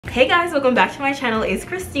Hey guys, welcome back to my channel. It's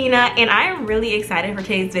Christina and I am really excited for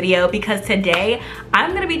today's video because today I'm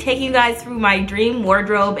going to be taking you guys through my dream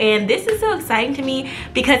wardrobe, and this is so exciting to me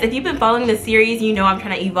because if you've been following the series, you know I'm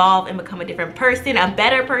trying to evolve and become a different person, a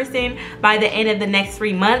better person by the end of the next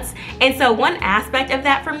 3 months. And so one aspect of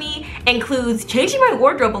that for me includes changing my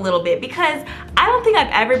wardrobe a little bit because I don't think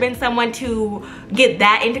I've ever been someone to get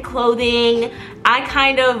that into clothing. I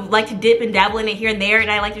kind of like to dip and dabble in it here and there,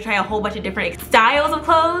 and I like to try a whole bunch of different styles of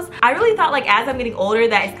clothes. I really thought like as I'm getting older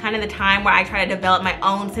that it's kind of the time where I try to develop my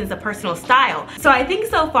own sense of personal style. So I think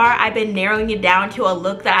so far I've been narrowing it down to a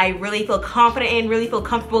look that I really feel confident in, really feel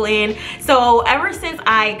comfortable in. So ever since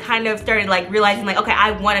I kind of started like realizing like, okay,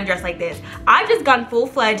 I want to dress like this, I've just gone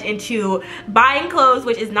full-fledged into buying clothes,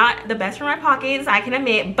 which is not the best for my pockets, I can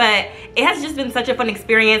admit, but it has just been such a fun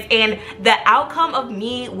experience. And the outcome of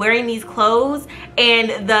me wearing these clothes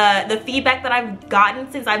and the feedback that I've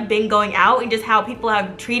gotten since I've been going out and just how people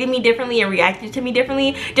have treated me differently and reacted to me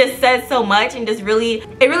differently just says so much, and just really,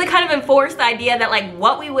 it really kind of enforced the idea that like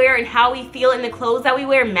what we wear and how we feel in the clothes that we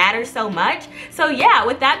wear matters so much. So yeah,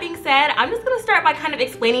 with that being said, I'm just gonna start by kind of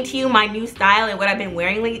explaining to you my new style and what I've been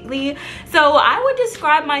wearing lately. So I would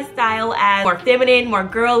describe my style as more feminine, more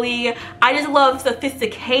girly. I just love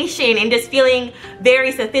sophistication and just feeling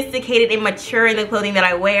very sophisticated and mature in the clothing that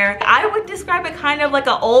I wear. I would describe it kind of like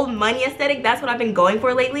an old money aesthetic. That's what I've been going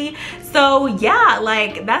for lately. So yeah,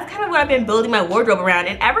 like that's kind of what I've been building my wardrobe around,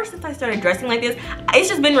 and ever since I started dressing like this, it's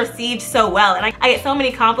just been received so well, and I get so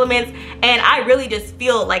many compliments, and I really just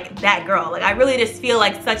feel like that girl. Like I really just feel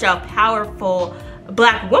like such a powerful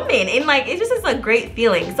Black woman, and like it's just a great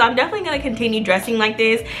feeling. So I'm definitely gonna continue dressing like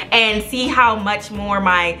this and see how much more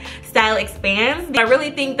my style expands. I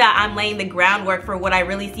really think that I'm laying the groundwork for what I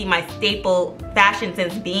really see my staple fashion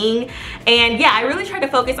sense being. And yeah, I really try to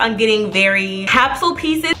focus on getting very capsule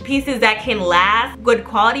pieces that can last, good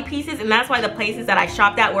quality pieces, and that's why the places that I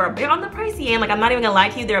shopped at were a bit on the pricey end. Like I'm not even gonna lie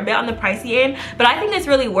to you, they're a bit on the pricey end, but I think it's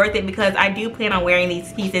really worth it because I do plan on wearing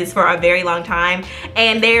these pieces for a very long time,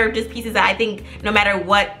 and they're just pieces that I think no matter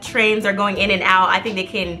what trends are going in and out, I think they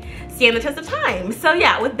can stand the test of time. So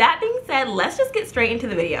yeah, with that being said, let's just get straight into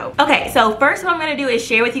the video. Okay, so first what I'm gonna do is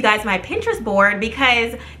share with you guys my Pinterest board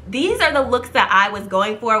because these are the looks that I was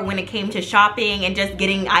going for when it came to shopping and just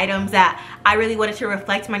getting items that I really wanted to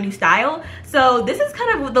reflect my new style. So this is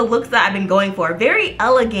kind of the looks that I've been going for. Very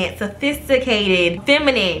elegant, sophisticated,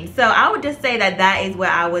 feminine. So I would just say that that is what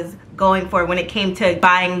I was going for when it came to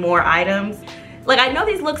buying more items. Like I know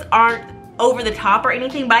these looks aren't over the top or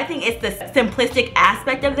anything, but I think it's the simplistic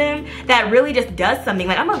aspect of them that really just does something.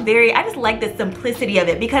 Like I just like the simplicity of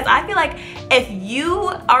it, because I feel like if you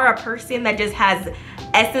are a person that just has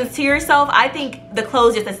essence to yourself, I think the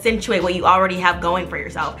clothes just accentuate what you already have going for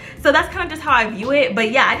yourself. So that's kind of just how I view it.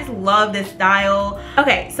 But yeah, I just love this style.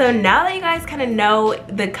 Okay, so now that you guys kind of know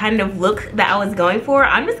the kind of look that I was going for,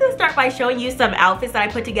 I'm just gonna start by showing you some outfits that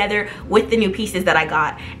I put together with the new pieces that I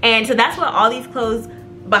got. And so that's what all these clothes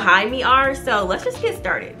behind me are, so let's just get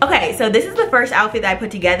started. Okay, so this is the first outfit that I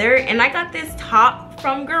put together, and I got this top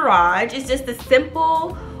from Garage. It's just a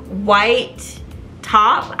simple white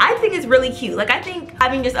top. I think it's really cute. Like I think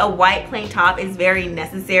having just a white plain top is very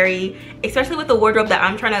necessary, especially with the wardrobe that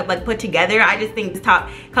I'm trying to like put together. I just think this top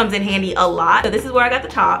comes in handy a lot. So this is where I got the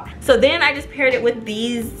top. So then I just paired it with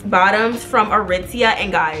these bottoms from Aritzia,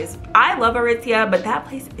 and guys, I love Aritzia, but that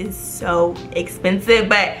place is so expensive,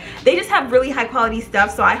 but they just have really high quality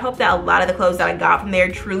stuff. So I hope that a lot of the clothes that I got from there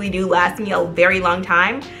truly do last me a very long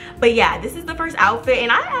time. But yeah, this is the first outfit,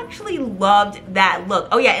 and I actually loved that look.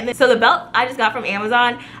 Oh yeah, and then, so the belt I just got from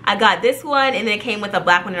Amazon. I got this one, and then it came with a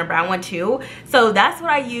black one and a brown one too. So that's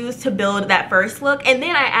what I used to build that first look. And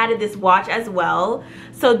then I added this watch as well.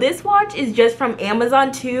 So this watch is just from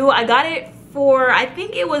Amazon too. I got it for, I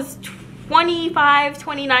think it was $25,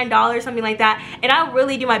 $29, something like that. And I'll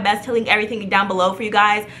really do my best to link everything down below for you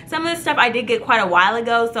guys. Some of this stuff I did get quite a while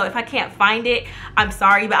ago, so if I can't find it, I'm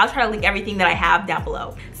sorry, but I'll try to link everything that I have down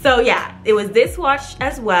below. So yeah, it was this watch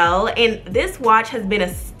as well, and this watch has been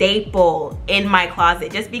a staple in my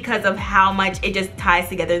closet just because of how much it just ties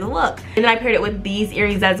together the look. And then I paired it with these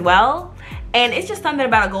earrings as well. And it's just something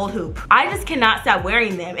about a gold hoop. I just cannot stop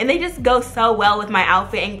wearing them, and they just go so well with my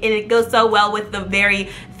outfit, and it goes so well with the very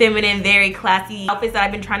feminine, very classy outfits that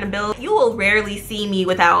I've been trying to build. You will rarely see me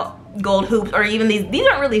without gold hoops, or even these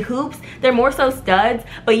aren't really hoops, they're more so studs,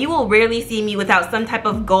 but you will rarely see me without some type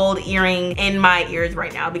of gold earring in my ears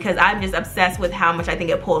right now because I'm just obsessed with how much I think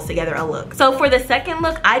it pulls together a look. So for the second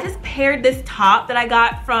look, I just paired this top that I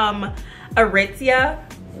got from Aritzia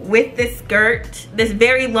with this skirt, this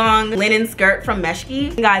very long linen skirt from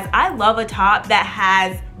Meshki. Guys, I love a top that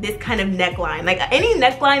has this kind of neckline. Like any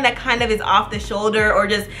neckline that kind of is off the shoulder or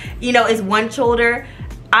just, you know, is one shoulder.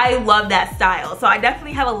 I love that style. So I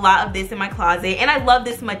definitely have a lot of this in my closet, and I love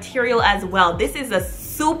this material as well. This is a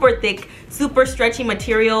super thick, super stretchy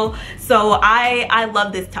material. So I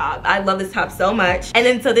love this top. I love this top so much. And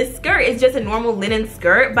then so this skirt is just a normal linen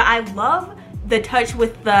skirt, but I love the touch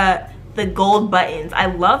with the gold buttons. I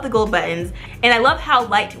love the gold buttons, and I love how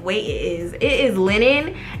lightweight it is. It is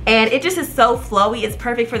linen, and it just is so flowy. It's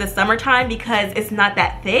perfect for the summertime because it's not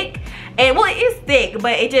that thick. And well, it is thick,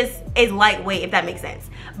 but it just is lightweight, if that makes sense.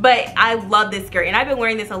 But I love this skirt, and I've been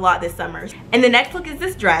wearing this a lot this summer. And the next look is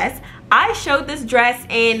this dress. I showed this dress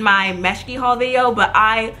in my Meshki haul video, but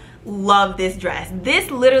I love this dress. This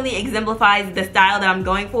literally exemplifies the style that I'm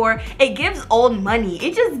going for. It gives old money.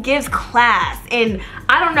 It just gives class, and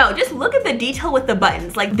I don't know, just look at the detail with the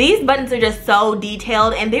buttons. Like, these buttons are just so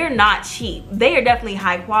detailed, and they're not cheap. They are definitely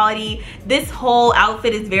high quality. This whole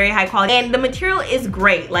outfit is very high quality, and the material is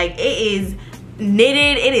great. Like, it is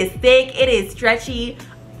knitted, it is thick, it is stretchy.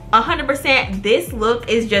 100%. This look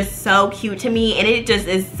is just so cute to me, and it just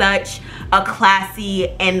is such a classy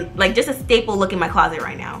and like just a staple look in my closet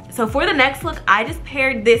right now. So for the next look, I just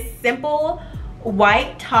paired this simple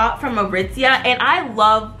white top from Aritzia, and I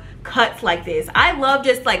love cuts like this. I love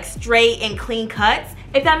just like straight and clean cuts,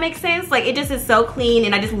 if that makes sense. Like, it just is so clean,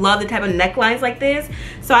 and I just love the type of necklines like this.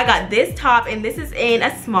 So I got this top, and this is in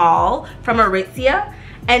a small from Aritzia,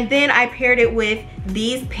 and then I paired it with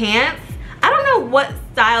these pants. I don't know what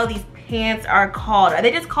style these pants are called. Are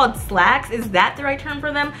they just called slacks? Is that the right term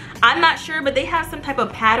for them? I'm not sure, but they have some type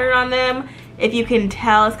of pattern on them. If you can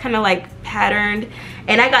tell, it's kind of like patterned.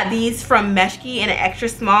 And I got these from Meshki in an extra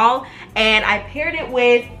small, and I paired it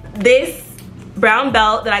with this brown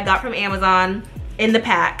belt that I got from Amazon in the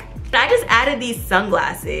pack. And I just added these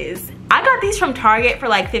sunglasses. I got these from Target for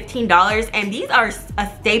like $15, and these are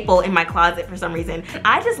a staple in my closet for some reason.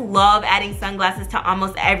 I just love adding sunglasses to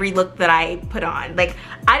almost every look that I put on. Like,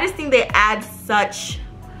 I just think they add such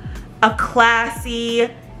a classy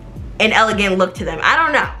and elegant look to them. I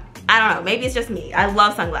don't know, maybe it's just me. I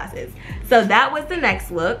love sunglasses. So that was the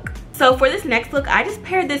next look. So for this next look, I just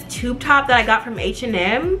paired this tube top that I got from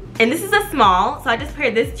H&M, and this is a small, so I just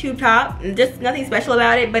paired this tube top, and just nothing special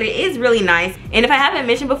about it, but it is really nice. And if I haven't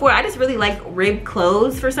mentioned before, I just really like ribbed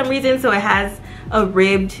clothes for some reason, so it has a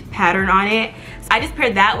ribbed pattern on it. So I just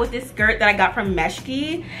paired that with this skirt that I got from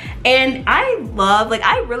Meshki, and I love, like,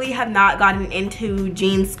 I really have not gotten into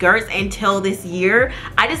jean skirts until this year.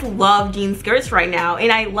 I just love jean skirts right now,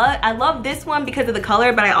 and I love this one because of the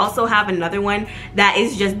color, but I also have another one that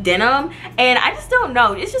is just denim, and I just don't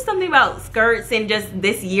know, it's just something about skirts and just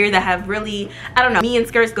this year that have really, I don't know, me and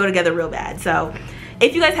skirts go together real bad. So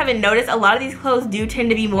if you guys haven't noticed, a lot of these clothes do tend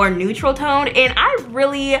to be more neutral toned, and I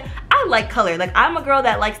like color. Like, I'm a girl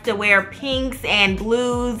that likes to wear pinks and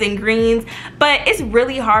blues and greens, but it's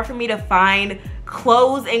really hard for me to find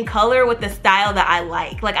clothes in color with the style that I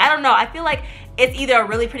like. Like, I don't know, I feel like it's either a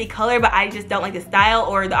really pretty color but I just don't like the style,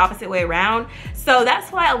 or the opposite way around. So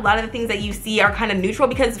that's why a lot of the things that you see are kind of neutral,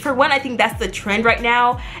 because for one, I think that's the trend right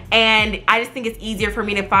now, and I just think it's easier for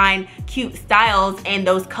me to find cute styles in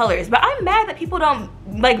those colors. But I'm mad that people don't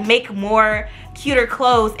like make more cuter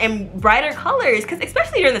clothes and brighter colors, because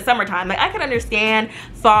especially during the summertime, like, I can understand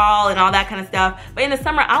fall and all that kind of stuff, but in the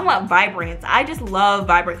summer I want vibrance. I just love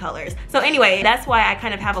vibrant colors. So anyway, that's why I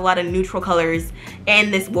kind of have a lot of neutral colors in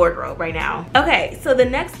this wardrobe right now. Okay, so the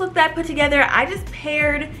next look that I put together, I just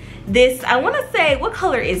paired this, I want to say, what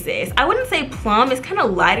color is this? I wouldn't say plum, it's kind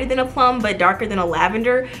of lighter than a plum but darker than a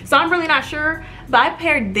lavender, so I'm really not sure. But I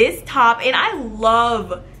paired this top, and I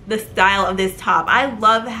love the style of this top. I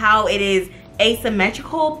love how it is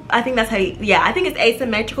asymmetrical. I think that's how you, yeah, I think it's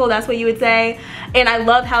asymmetrical, that's what you would say. And I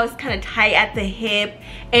love how it's kind of tight at the hip,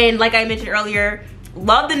 and like I mentioned earlier,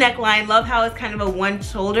 love the neckline, love how it's kind of a one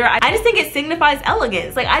shoulder. I just think it signifies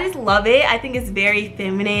elegance. Like, I just love it. I think it's very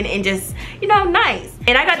feminine and just, you know, nice.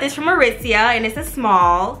 And I got this from Aritzia, and it's a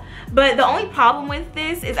small. But the only problem with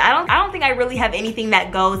this is I don't think I really have anything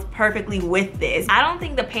that goes perfectly with this. I don't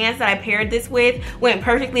think the pants that I paired this with went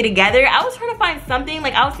perfectly together. I was trying to find something,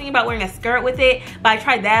 like, I was thinking about wearing a skirt with it, but I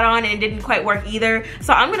tried that on and it didn't quite work either.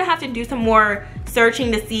 So I'm gonna have to do some more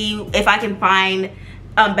searching to see if I can find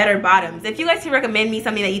better bottoms. If you guys can recommend me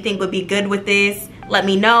something that you think would be good with this, let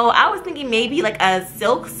me know. I was thinking maybe like a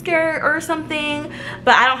silk skirt or something,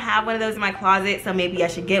 but I don't have one of those in my closet, so maybe I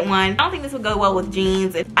should get one. I don't think this would go well with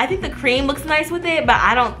jeans. I think the cream looks nice with it, but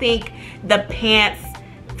I don't think the pants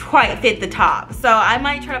quite fit the top. So I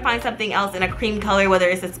might try to find something else in a cream color, whether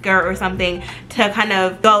it's a skirt or something, to kind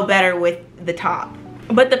of go better with the top.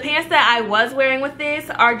 But the pants that I was wearing with this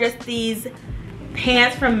are just these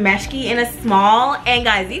pants from Meshki in a small. And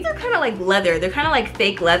guys, these are kind of like leather. They're kind of like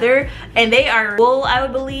fake leather, and they are wool, I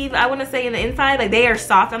would believe. I want to say in the inside, like they are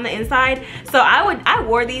soft on the inside. So I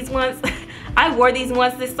wore these once. I wore these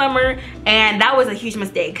once this summer, and that was a huge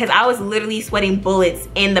mistake because I was literally sweating bullets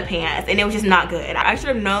in the pants, and it was just not good. I should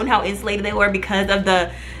have known how insulated they were because of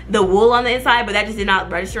the wool on the inside, but that just did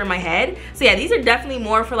not register in my head. So yeah, these are definitely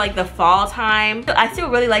more for like the fall time. I still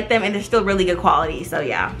really like them, and they're still really good quality. So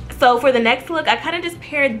yeah. So for the next look, I kind of just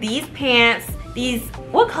paired these pants. These,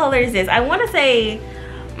 what color is this? I want to say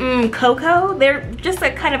cocoa. They're just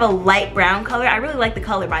like kind of a light brown color. I really like the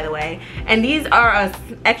color, by the way. And these are a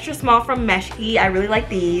extra small from Meshki. I really like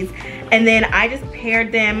these. And then I just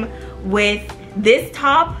paired them with this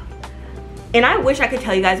top. And I wish I could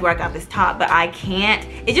tell you guys where I got this top, but I can't.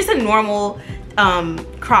 It's just a normal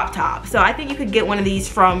crop top. So I think you could get one of these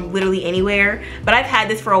from literally anywhere, but I've had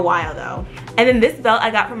this for a while though. And then this belt I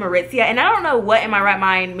got from Aritzia, and I don't know what in my right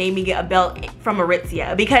mind made me get a belt from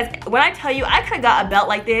Aritzia, because when I tell you, I could have got a belt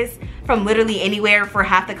like this from literally anywhere for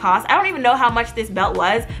half the cost. I don't even know how much this belt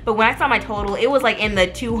was, but when I saw my total, it was like in the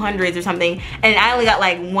 200s or something, and I only got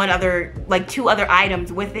like two other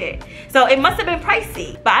items with it. So it must have been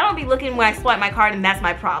pricey, but I don't be looking when I swipe my card, and that's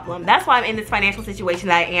my problem. That's why I'm in this financial situation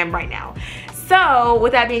that I am right now. So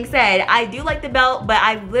with that being said, I do like the belt, but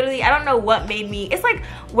I don't know what made me, it's like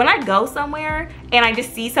when I go somewhere and I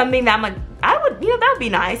just see something that I'm like, that would be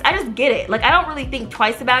nice. I just get it. Like I don't really think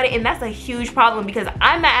twice about it, and that's a huge problem because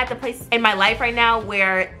I'm not at the place in my life right now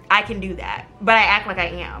where I can do that. But I act like I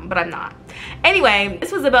am, but I'm not. Anyway,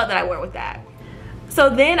 this was the belt that I wore with that. So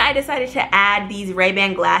then I decided to add these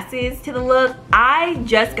Ray-Ban glasses to the look. I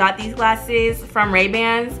just got these glasses from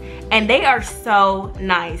Ray-Bans, and they are so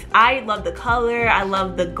nice. I love the color, I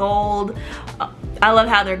love the gold. I love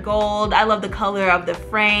how they're gold. I love the color of the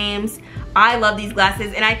frames. I love these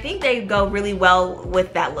glasses, and I think they go really well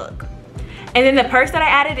with that look. And then the purse that I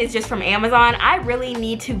added is just from Amazon. I really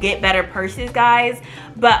need to get better purses, guys,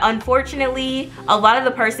 but unfortunately, a lot of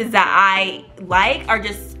the purses that I like are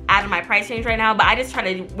just out of my price range right now, but I just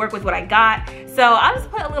try to work with what I got. So I'll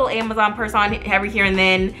just put a little Amazon purse on every here and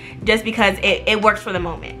then just because it works for the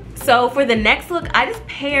moment. So for the next look, I just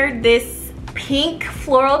paired this pink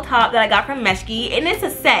floral top that I got from Meshki, and it's a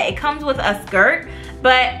set. It comes with a skirt,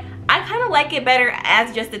 but I kind of like it better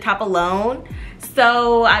as just the top alone.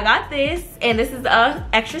 So I got this, and this is a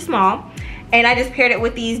extra small, and I just paired it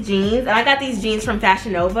with these jeans. And I got these jeans from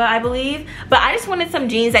Fashion Nova, I believe, but I just wanted some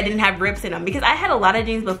jeans that didn't have rips in them because I had a lot of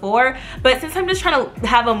jeans before, but since I'm just trying to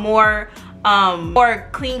have a more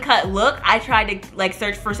clean cut look, I tried to like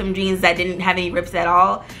search for some jeans that didn't have any rips at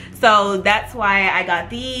all. So that's why I got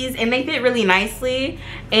these, and they fit really nicely.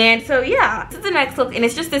 And so yeah, this is the next look, and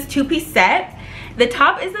it's just this two-piece set. The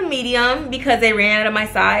top is a medium because they ran out of my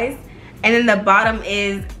size, and then the bottom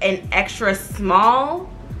is an extra small.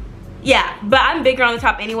 Yeah, but I'm bigger on the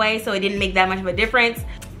top anyway, so it didn't make that much of a difference.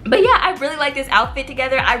 But yeah, I really like this outfit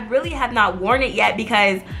together. I really have not worn it yet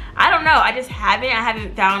because I don't know, I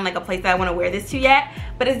haven't found like a place that I want to wear this to yet,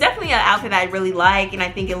 but it's definitely an outfit that I really like, and I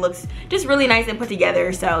think it looks just really nice and put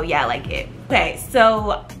together. So yeah, I like it. Okay,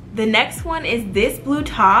 so the next one is this blue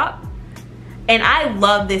top, and I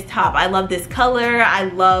love this top. I love this color. I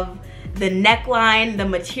love the neckline. The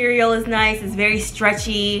material is nice. It's very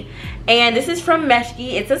stretchy, and this is from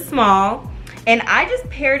Meshki. It's a small, and I just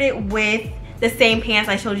paired it with the same pants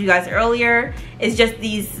I showed you guys earlier. It's just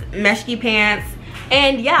these Meshki pants,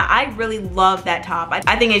 and yeah, I really love that top.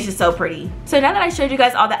 I think it's just so pretty. So now that I showed you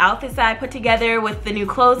guys all the outfits that I put together with the new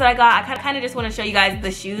clothes that I got, I kind of just want to show you guys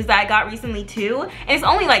the shoes that I got recently too. And it's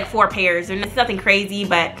only like 4 pairs, and it's nothing crazy,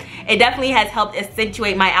 but it definitely has helped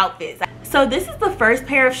accentuate my outfits. So this is the first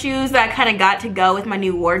pair of shoes that I kind of got to go with my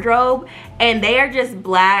new wardrobe, and they are just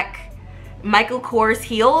black Michael Kors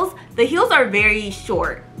heels. The heels are very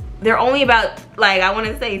short. They're only about, like, I want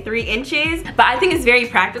to say 3 inches, but I think it's very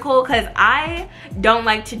practical because I don't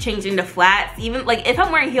like to change into flats. Even like if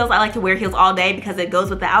I'm wearing heels, I like to wear heels all day because it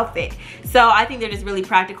goes with the outfit. So I think they're just really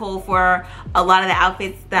practical for a lot of the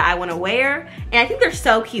outfits that I want to wear, and I think they're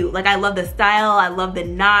so cute. Like, I love the style, I love the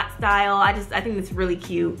knot style. I think it's really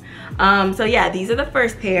cute. So yeah, these are the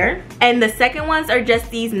first pair, and the second ones are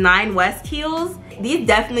just these 9 West heels. These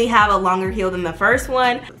definitely have a longer heel than the first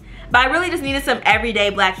one, but I really just needed some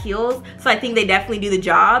everyday black heels, so I think they definitely do the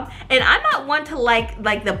job. And I'm not one to like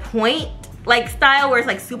the point like style where it's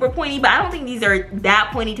like super pointy, but I don't think these are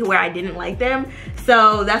that pointy to where I didn't like them.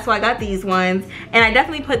 So that's why I got these ones. And I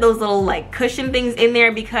definitely put those little like cushion things in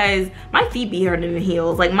there because my feet be hurting in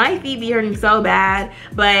heels. Like my feet be hurting so bad.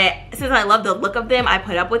 But since I love the look of them, I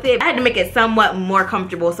put up with it. I had to make it somewhat more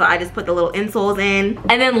comfortable, so I just put the little insoles in.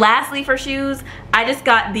 And then lastly for shoes, I just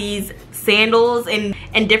got these sandals in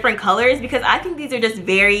different colors because I think these are just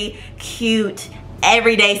very cute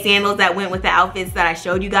everyday sandals that went with the outfits that I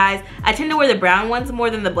showed you guys. I tend to wear the brown ones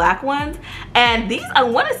more than the black ones, and these, I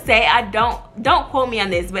want to say, I don't quote me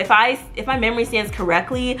on this, but if my memory stands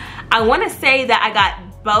correctly, I want to say that I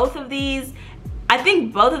got both of these. I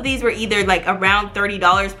think both of these were either like around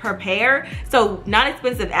 $30 per pair, so not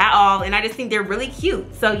expensive at all, and I just think they're really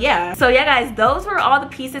cute. So yeah guys, those were all the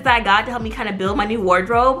pieces that I got to help me kind of build my new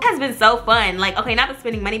wardrobe. It has been so fun. Like, okay, not the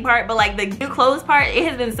spending money part, but like the new clothes part, it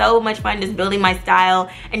has been so much fun just building my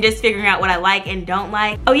style and just figuring out what I like and don't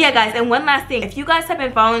like. Oh yeah guys, and one last thing, if you guys have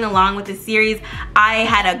been following along with this series, I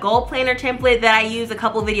had a goal planner template that I used a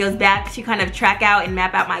couple videos back to kind of track out and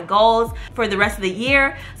map out my goals for the rest of the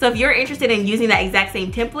year. So if you're interested in using that exact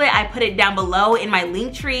same template, I put it down below in my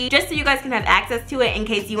Linktree just so you guys can have access to it in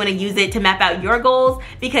case you want to use it to map out your goals,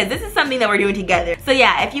 because this is something that we're doing together. So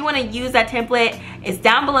yeah, if you want to use that template, it's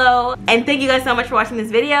down below. And thank you guys so much for watching this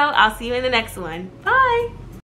video. I'll see you in the next one. Bye.